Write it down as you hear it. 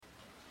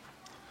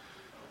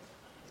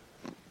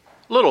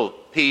Little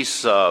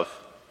piece of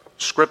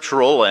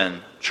scriptural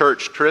and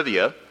church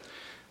trivia,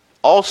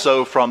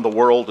 also from the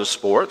world of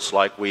sports,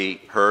 like we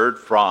heard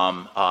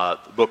from the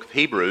book of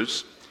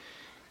Hebrews.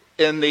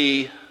 In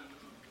the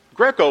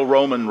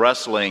Greco-Roman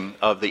wrestling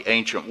of the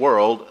ancient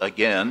world,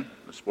 again,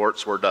 the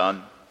sports were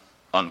done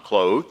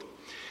unclothed.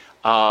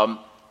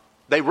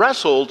 They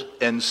wrestled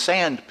in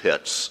sand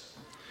pits.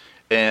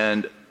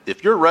 And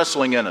if you're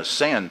wrestling in a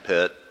sand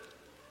pit,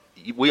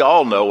 we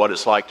all know what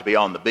it's like to be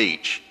on the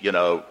beach. You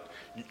know,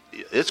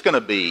 it's going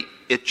to be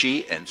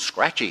itchy and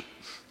scratchy.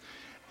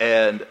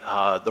 And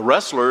the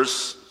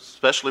wrestlers,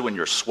 especially when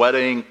you're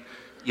sweating,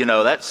 you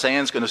know, that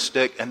sand's going to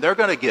stick, and they're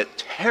going to get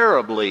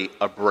terribly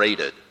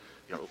abraded.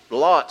 You know,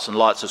 lots and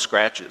lots of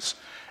scratches.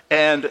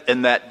 And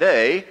in that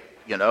day,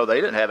 you know, they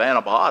didn't have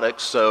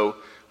antibiotics, so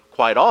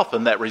quite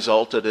often that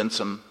resulted in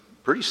some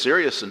pretty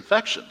serious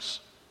infections.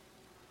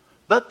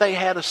 But they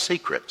had a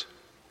secret.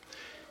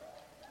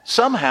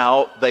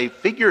 Somehow they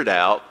figured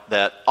out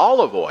that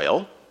olive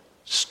oil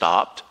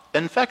stopped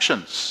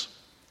infections.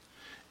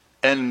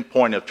 In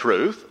point of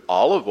truth,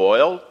 olive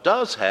oil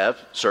does have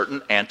certain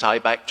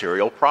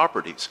antibacterial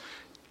properties.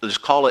 Let's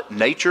call it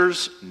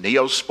nature's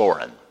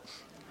Neosporin.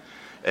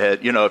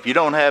 You know, if you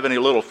don't have any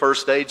little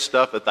first aid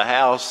stuff at the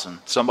house and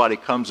somebody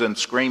comes in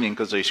screaming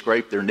because they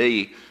scraped their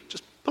knee,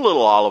 just put a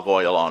little olive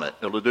oil on it.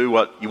 It'll do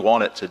what you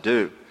want it to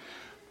do.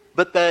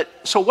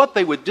 So what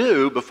they would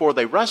do before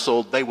they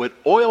wrestled, they would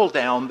oil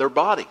down their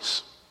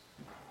bodies.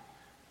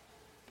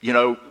 You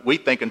know, we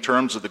think in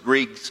terms of the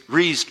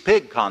greased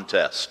pig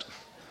contest.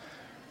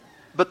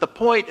 But the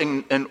point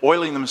in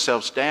oiling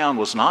themselves down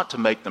was not to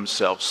make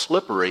themselves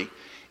slippery.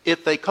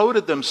 If they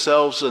coated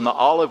themselves in the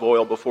olive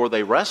oil before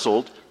they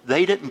wrestled,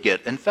 they didn't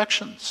get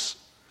infections.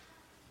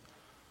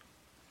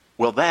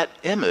 Well, that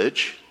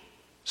image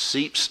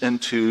seeps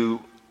into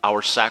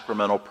our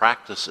sacramental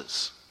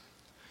practices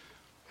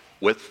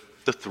with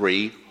the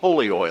three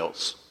holy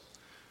oils.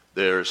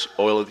 There's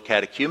oil of the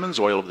catechumens,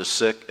 oil of the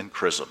sick, and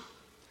chrism.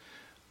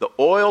 The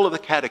oil of the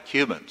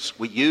catechumens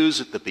we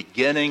use at the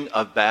beginning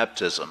of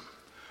baptism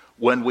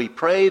when we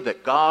pray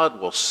that God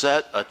will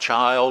set a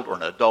child or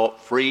an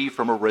adult free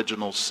from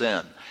original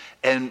sin.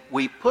 And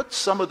we put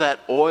some of that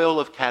oil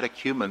of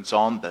catechumens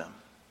on them,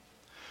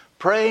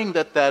 praying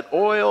that that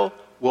oil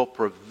will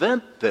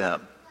prevent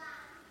them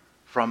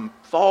from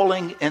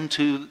falling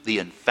into the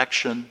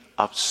infection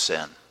of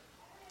sin.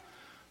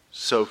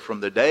 So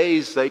from the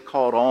days they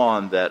caught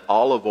on that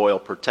olive oil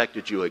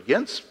protected you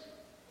against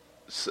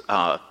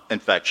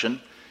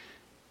infection,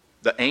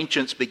 the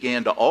ancients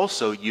began to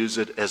also use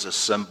it as a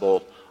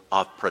symbol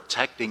of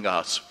protecting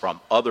us from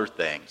other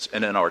things.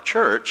 And in our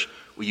church,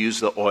 we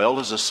use the oil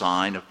as a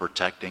sign of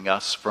protecting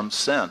us from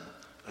sin.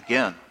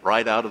 Again,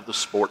 right out of the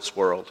sports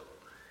world.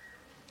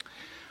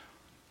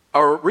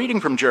 Our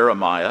reading from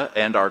Jeremiah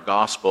and our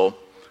gospel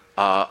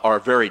are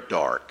very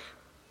dark.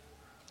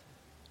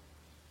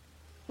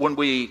 When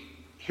we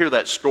hear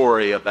that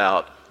story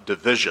about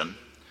division,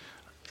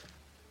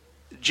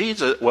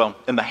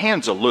 in the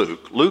hands of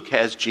Luke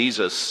has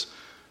Jesus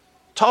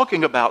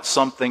talking about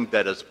something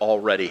that has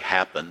already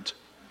happened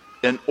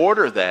in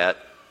order that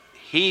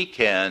he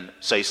can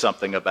say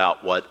something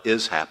about what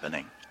is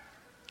happening.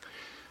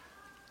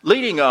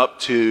 Leading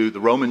up to the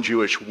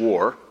Roman-Jewish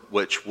War,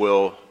 which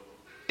will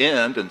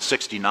end in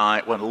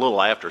 69, well, a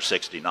little after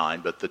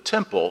 69, but the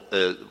temple,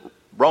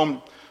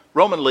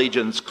 Roman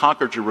legions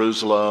conquered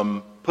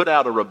Jerusalem, put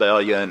out a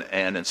rebellion,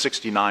 and in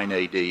 69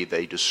 AD,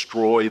 they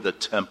destroy the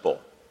temple.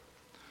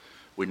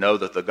 We know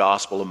that the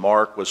Gospel of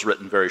Mark was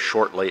written very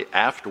shortly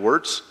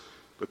afterwards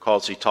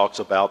because he talks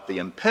about the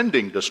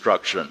impending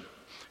destruction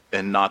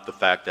and not the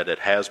fact that it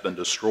has been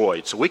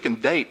destroyed. So we can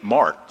date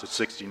Mark to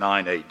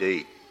 69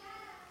 AD.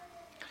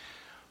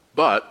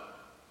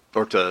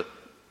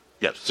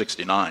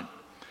 69.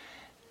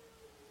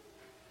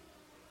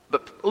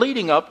 But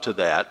leading up to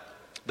that,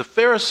 the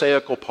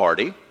Pharisaical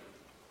party,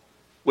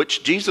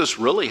 which Jesus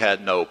really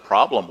had no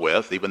problem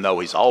with, even though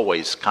he's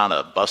always kind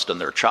of busting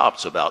their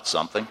chops about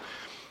something,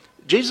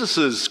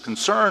 Jesus'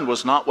 concern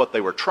was not what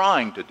they were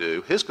trying to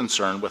do. His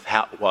concern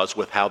was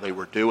with how they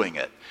were doing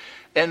it.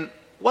 And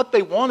what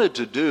they wanted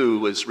to do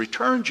was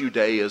return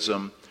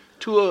Judaism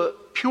to a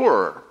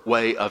pure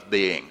way of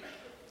being.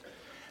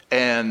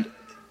 And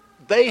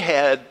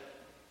Judaism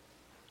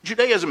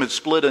had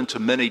split into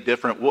many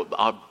different,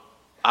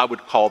 I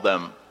would call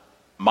them,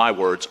 my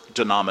words,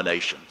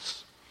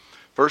 denominations.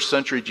 First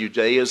century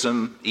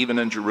Judaism, even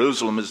in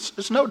Jerusalem,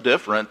 is no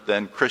different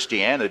than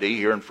Christianity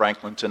here in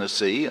Franklin,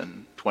 Tennessee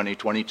in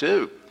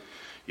 2022.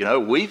 You know,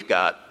 we've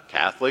got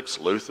Catholics,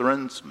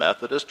 Lutherans,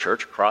 Methodists,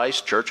 Church of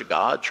Christ, Church of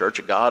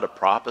God of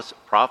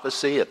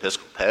Prophecy,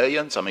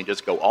 Episcopalians. I mean,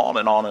 just go on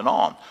and on and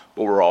on.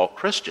 But we're all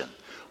Christian.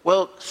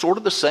 Well, sort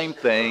of the same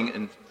thing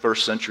in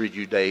first century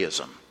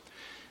Judaism.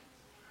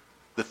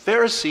 The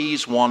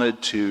Pharisees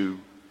wanted to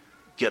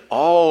get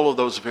all of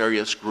those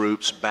various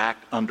groups back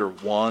under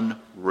one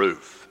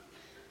roof.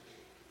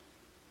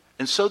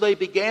 And so they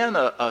began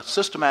a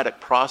systematic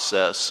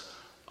process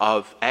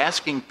of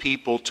asking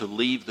people to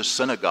leave the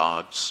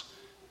synagogues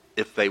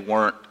if they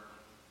weren't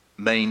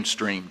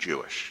mainstream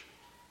Jewish.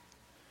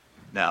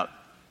 Now,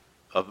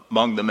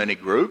 among the many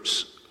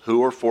groups who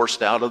were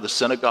forced out of the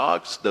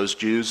synagogues, those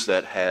Jews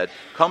that had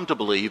come to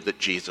believe that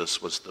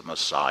Jesus was the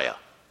Messiah,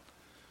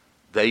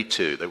 they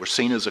were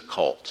seen as a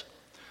cult.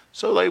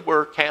 So they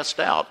were cast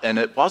out, and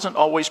it wasn't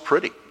always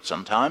pretty.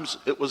 Sometimes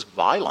it was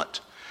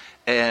violent.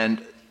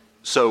 And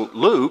so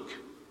Luke,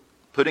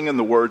 putting in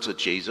the words of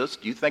Jesus,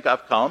 do you think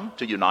I've come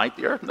to unite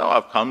the earth? No,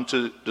 I've come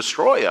to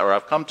destroy it, or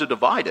I've come to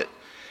divide it.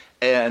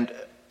 And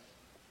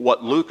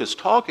what Luke is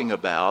talking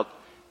about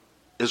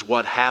is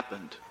what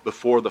happened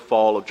before the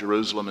fall of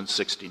Jerusalem in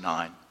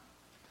 69.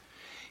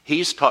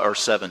 Or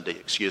 70,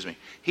 excuse me.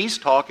 He's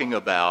talking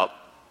about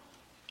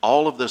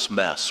all of this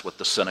mess with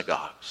the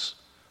synagogues.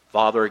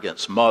 Father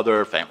against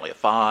mother, family of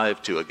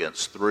 5, 2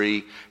 against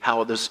 3,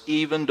 how this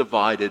even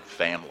divided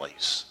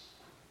families.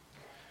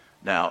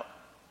 Now,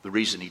 the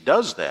reason he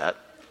does that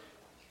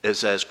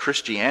is as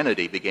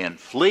Christianity began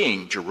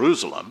fleeing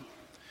Jerusalem,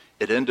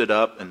 it ended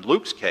up, in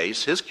Luke's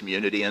case, his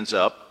community ends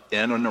up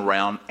in and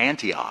around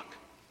Antioch.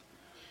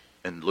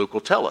 And Luke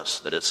will tell us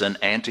that it's in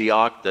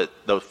Antioch that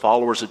the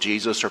followers of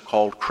Jesus are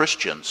called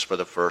Christians for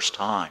the first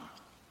time.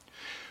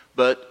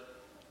 But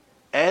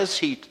as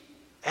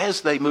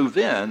they move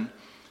in,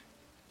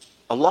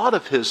 a lot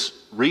of his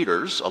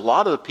readers, a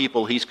lot of the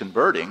people he's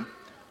converting,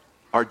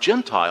 are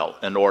Gentile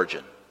in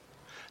origin.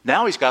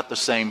 Now he's got the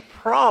same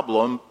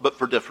problem, but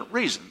for different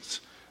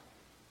reasons.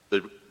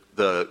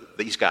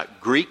 He's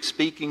got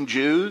Greek-speaking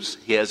Jews.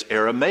 He has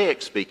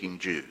Aramaic-speaking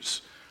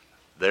Jews.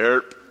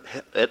 They're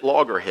at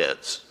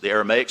loggerheads. The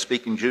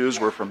Aramaic-speaking Jews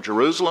were from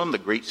Jerusalem. The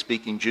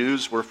Greek-speaking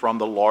Jews were from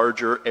the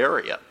larger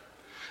area.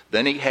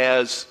 Then he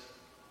has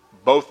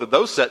both of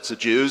those sets of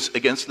Jews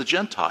against the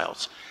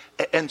Gentiles.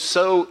 And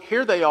so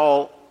here they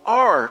all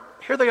are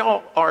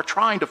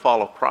trying to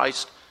follow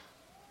Christ,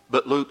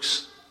 but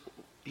Luke's,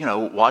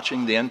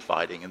 watching the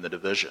infighting and the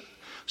division.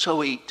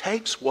 So he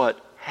takes what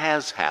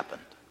has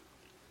happened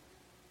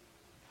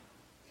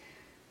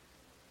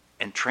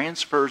and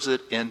transfers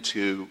it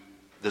into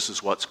this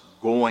is what's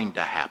going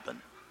to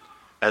happen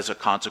as a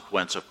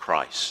consequence of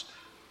Christ.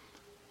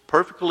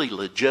 Perfectly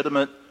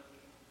legitimate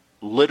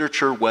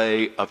literature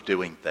way of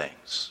doing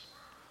things.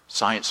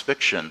 Science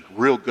fiction,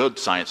 real good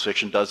science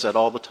fiction, does that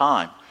all the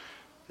time.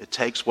 It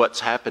takes what's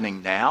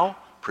happening now,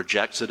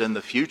 projects it in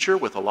the future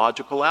with a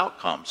logical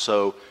outcome.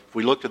 So if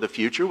we look to the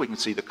future, we can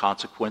see the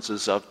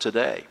consequences of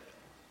today.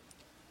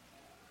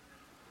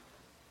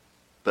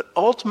 But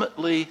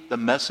ultimately, the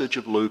message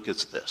of Luke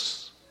is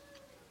this.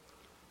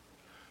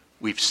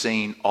 We've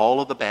seen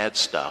all of the bad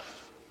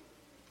stuff.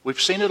 We've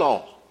seen it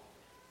all.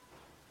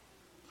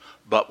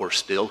 But we're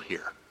still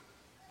here.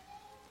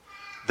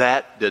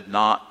 That did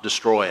not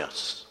destroy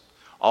us.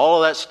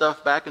 All of that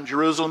stuff back in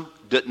Jerusalem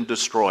didn't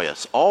destroy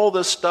us. All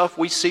this stuff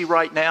we see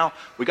right now,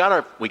 we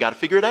got to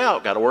figure it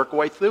out, got to work our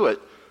way through it.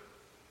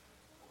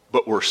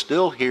 But we're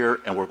still here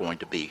and we're going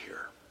to be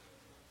here.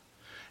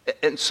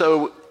 And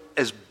so,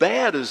 as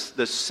bad as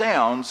this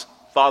sounds,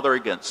 father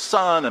against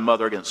son and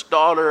mother against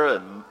daughter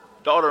and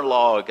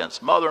daughter-in-law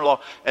against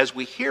mother-in-law, as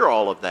we hear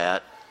all of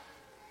that,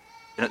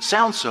 and it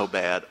sounds so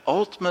bad,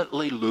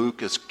 ultimately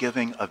Luke is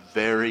giving a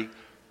very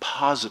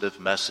positive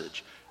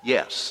message.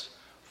 Yes,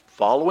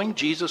 following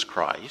Jesus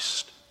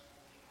Christ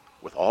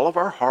with all of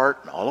our heart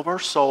and all of our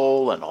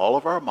soul and all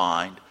of our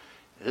mind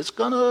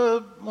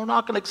we're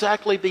not going to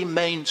exactly be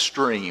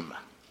mainstream.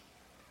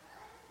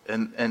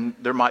 And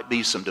there might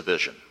be some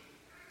division.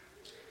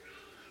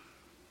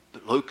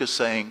 But Luke is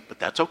saying, but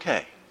that's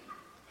okay.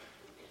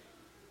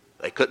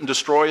 They couldn't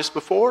destroy us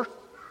before.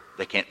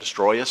 They can't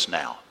destroy us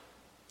now.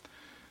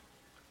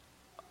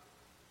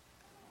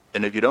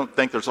 And if you don't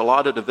think there's a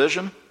lot of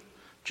division,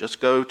 just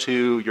go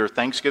to your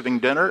Thanksgiving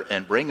dinner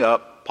and bring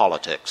up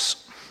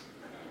politics.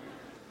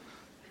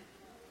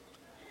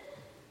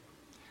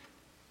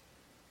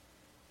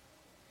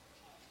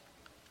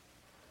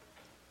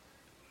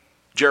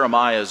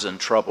 Jeremiah is in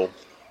trouble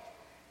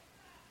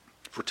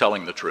for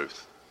telling the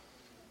truth.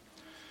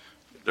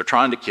 They're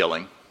trying to kill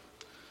him.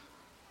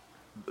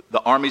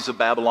 The armies of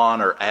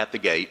Babylon are at the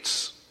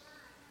gates,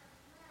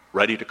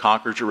 ready to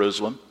conquer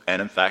Jerusalem,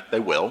 and in fact they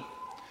will.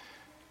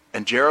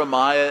 And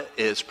Jeremiah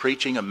is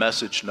preaching a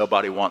message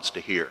nobody wants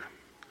to hear.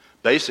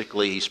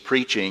 Basically, he's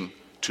preaching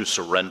to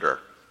surrender.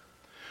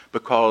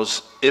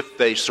 Because if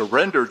they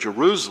surrender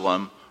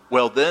Jerusalem,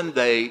 well, then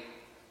they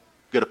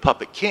get a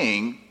puppet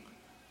king,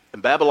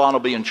 and Babylon will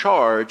be in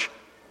charge,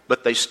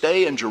 but they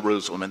stay in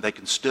Jerusalem and they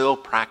can still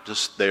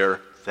practice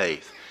their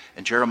faith.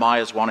 And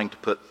Jeremiah is wanting to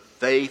put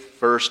faith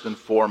first and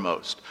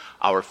foremost.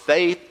 Our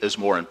faith is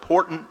more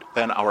important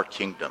than our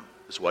kingdom,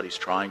 is what he's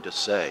trying to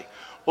say.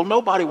 Well,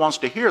 nobody wants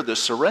to hear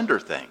this surrender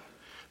thing.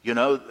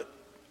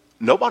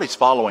 Nobody's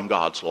following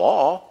God's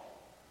law.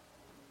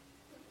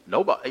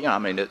 Nobody,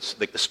 it's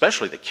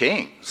especially the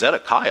king.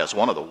 Zedekiah is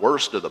one of the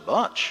worst of the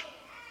bunch.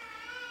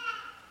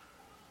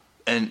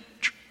 And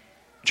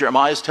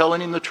Jeremiah is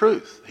telling him the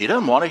truth. He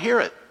doesn't want to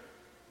hear it.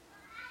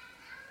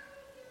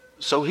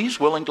 So he's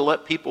willing to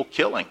let people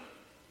kill him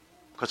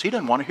because he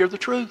doesn't want to hear the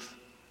truth.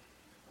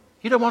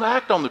 He doesn't want to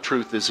act on the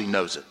truth as he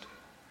knows it.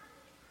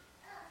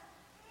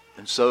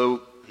 And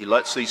so he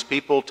lets these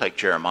people take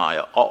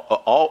Jeremiah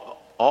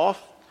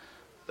off.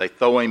 They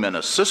throw him in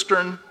a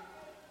cistern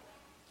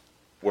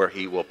where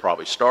he will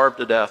probably starve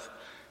to death.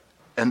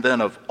 And then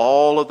of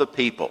all of the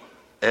people,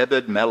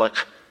 Ebed-Melech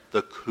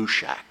the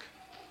Cushite,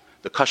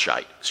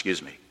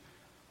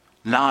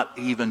 not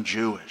even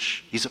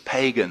Jewish. He's a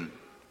pagan,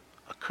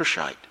 a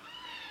Cushite.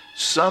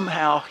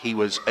 Somehow he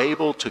was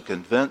able to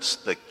convince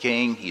the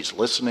king he's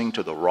listening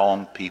to the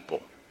wrong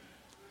people.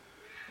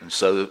 And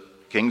so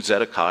King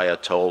Zedekiah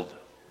told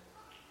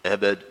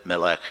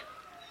Ebed-Melech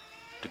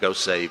to go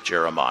save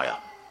Jeremiah.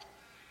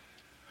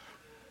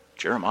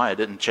 Jeremiah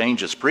didn't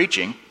change his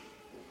preaching.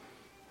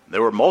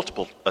 There were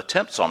multiple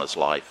attempts on his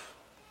life.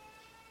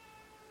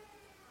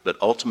 But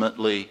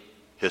ultimately,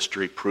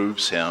 history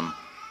proves him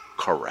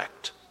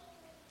correct.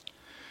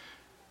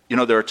 You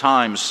know, there are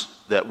times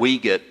that we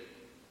get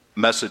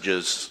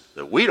messages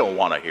that we don't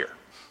want to hear.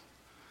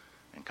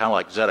 And kind of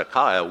like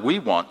Zedekiah, we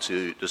want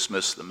to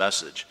dismiss the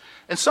message.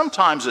 And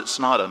sometimes it's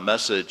not a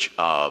message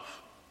of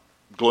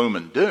gloom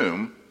and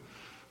doom.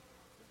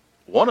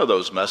 One of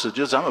those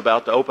messages I'm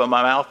about to open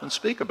my mouth and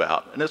speak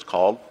about, and it's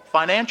called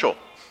financial.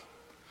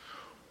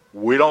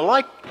 We don't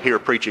like here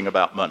preaching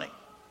about money.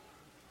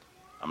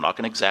 I'm not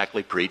going to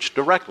exactly preach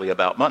directly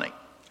about money.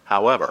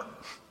 However,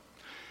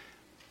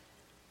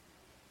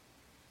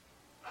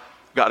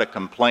 got a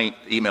complaint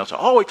email saying,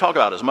 all we talk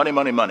about is money,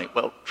 money, money.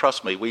 Well,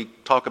 trust me, we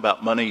talk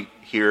about money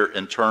here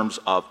in terms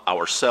of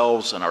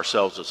ourselves and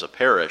ourselves as a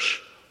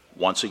parish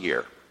once a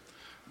year.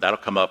 That'll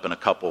come up in a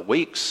couple of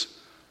weeks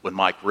when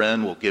Mike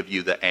Wren will give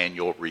you the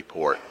annual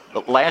report.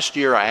 But last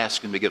year I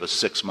asked him to give a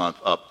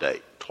 6-month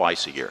update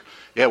twice a year.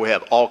 Yeah, we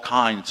have all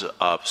kinds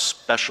of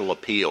special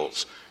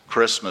appeals,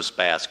 Christmas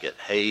basket,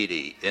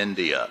 Haiti,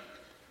 India.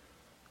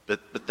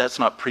 But that's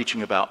not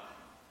preaching about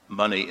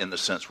money in the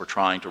sense we're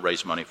trying to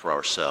raise money for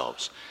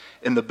ourselves.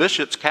 In the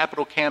Bishop's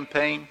Capital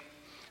Campaign,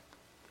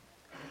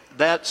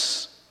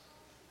 it's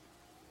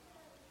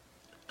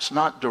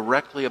not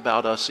directly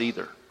about us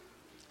either.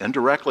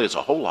 Indirectly, it's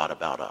a whole lot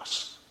about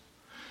us.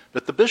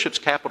 But the Bishop's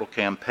Capital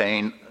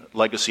Campaign,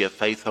 Legacy of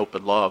Faith, Hope,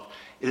 and Love,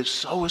 it is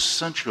so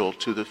essential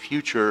to the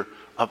future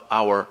of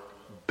our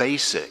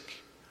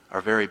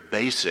very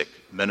basic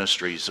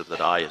ministries of the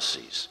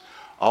diocese.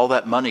 All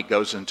that money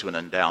goes into an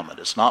endowment.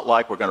 It's not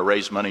like we're going to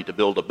raise money to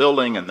build a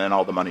building and then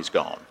all the money's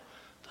gone.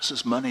 This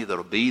is money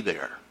that'll be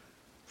there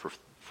for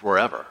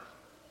forever,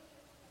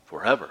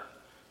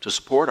 to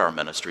support our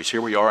ministries.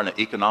 Here we are in an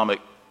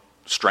economic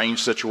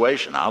strange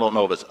situation. I don't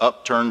know if it's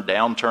upturn,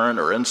 downturn,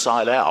 or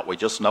inside out. We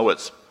just know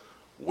it's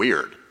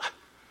weird.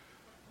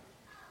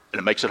 And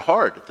it makes it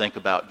hard to think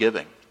about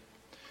giving.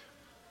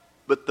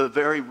 But the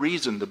very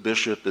reason the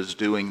bishop is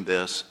doing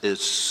this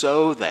is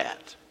so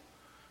that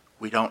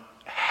we don't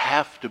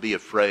have to be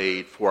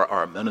afraid for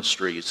our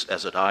ministries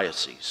as a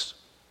diocese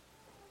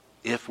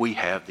if we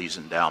have these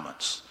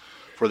endowments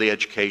for the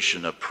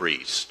education of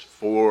priests,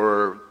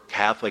 for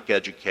Catholic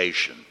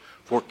education,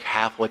 for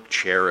Catholic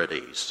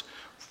charities,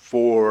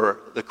 for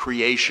the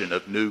creation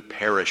of new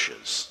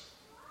parishes.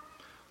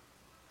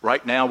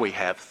 Right now we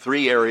have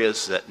 3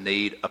 areas that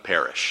need a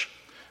parish.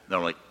 There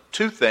are only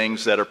 2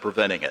 things that are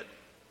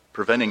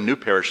preventing new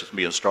parishes from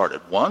being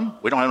started. 1,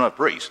 we don't have enough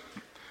priests.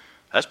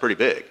 That's pretty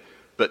big.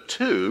 But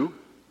 2,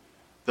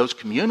 those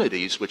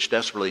communities which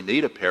desperately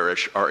need a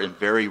parish are in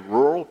very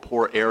rural,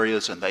 poor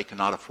areas, and they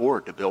cannot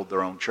afford to build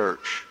their own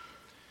church.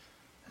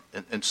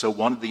 And so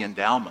one of the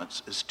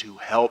endowments is to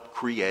help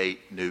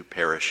create new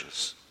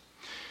parishes.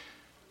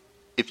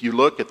 If you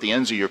look at the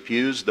ends of your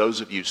pews, those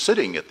of you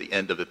sitting at the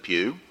end of a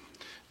pew,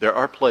 there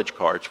are pledge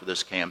cards for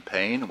this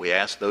campaign. We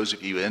ask those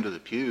of you into the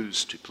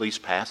pews to please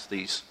pass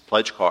these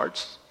pledge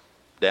cards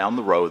down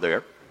the row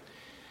there.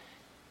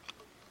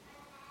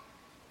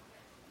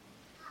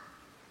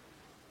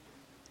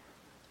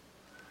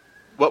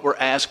 What we're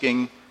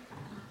asking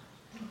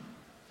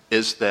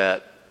is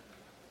that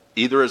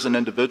either as an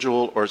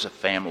individual or as a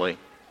family,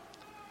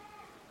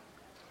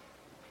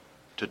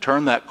 to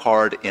turn that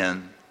card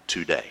in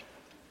today,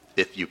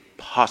 if you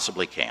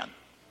possibly can.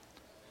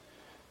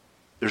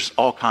 There's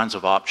all kinds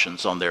of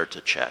options on there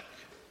to check.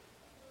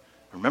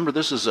 Remember,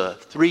 this is a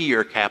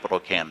 3-year capital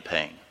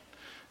campaign.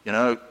 You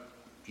know,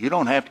 you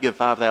don't have to give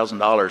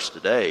 $5,000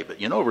 today,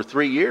 but over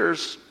 3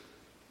 years,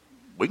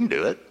 we can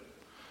do it.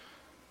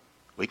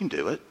 We can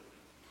do it.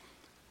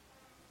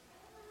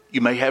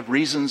 You may have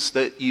reasons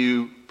that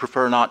you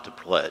prefer not to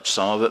pledge.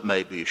 Some of it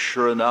may be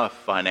sure enough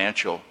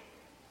financial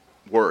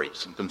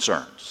worries and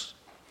concerns.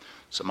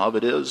 Some of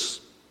it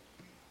is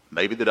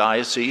maybe the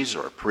diocese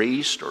or a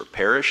priest or a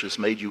parish has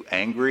made you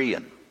angry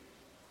and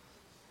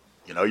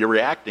you're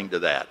reacting to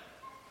that.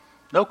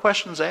 No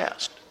questions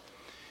asked.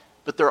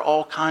 But there are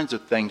all kinds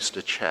of things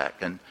to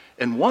check.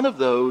 And one of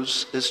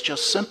those is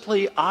just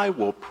simply, I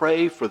will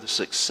pray for the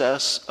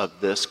success of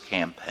this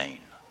campaign.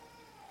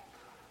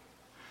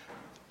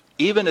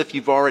 Even if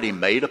you've already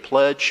made a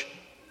pledge,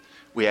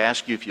 we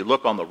ask you, if you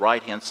look on the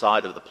right-hand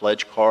side of the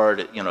pledge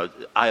card,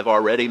 I have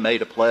already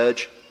made a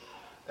pledge.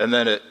 And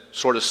then it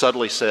sort of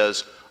subtly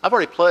says, I've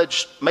already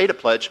made a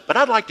pledge, but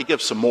I'd like to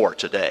give some more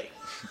today.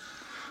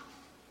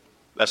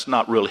 That's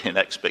not really an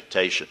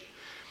expectation.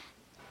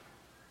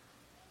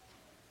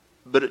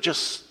 But it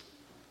just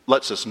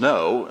lets us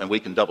know, and we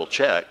can double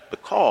check,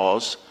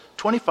 because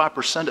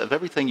 25% of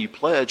everything you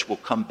pledge will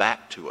come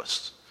back to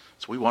us.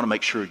 So we want to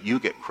make sure you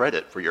get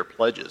credit for your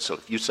pledges. So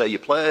if you say you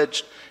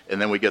pledged,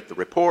 and then we get the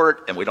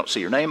report, and we don't see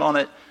your name on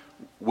it,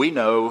 we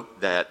know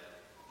that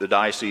the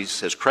diocese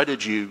has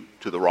credited you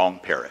to the wrong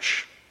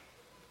parish.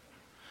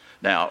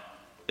 Now,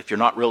 if you're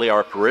not really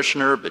our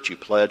parishioner, but you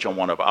pledge on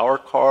one of our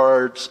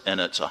cards, and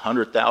it's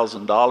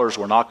 $100,000,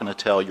 we're not going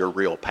to tell your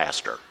real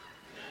pastor.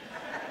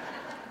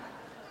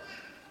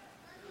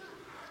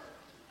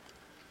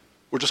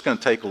 We're just going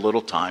to take a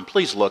little time.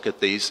 Please look at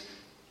these.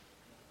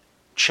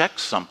 Check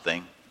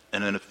something,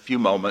 and in a few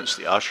moments,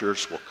 the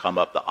ushers will come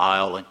up the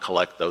aisle and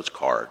collect those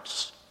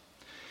cards.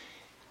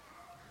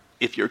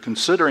 If you're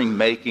considering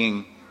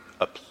making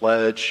a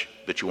pledge,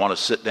 but you want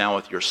to sit down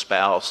with your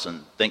spouse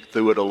and think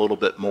through it a little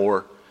bit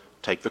more,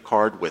 take the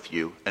card with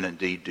you, and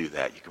indeed do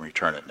that. You can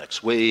return it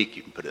next week,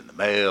 you can put it in the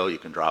mail, you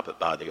can drop it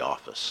by the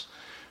office.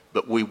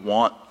 But we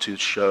want to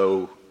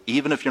show,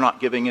 even if you're not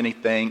giving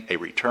anything, a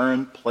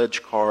return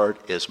pledge card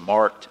is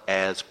marked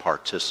as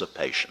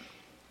participation.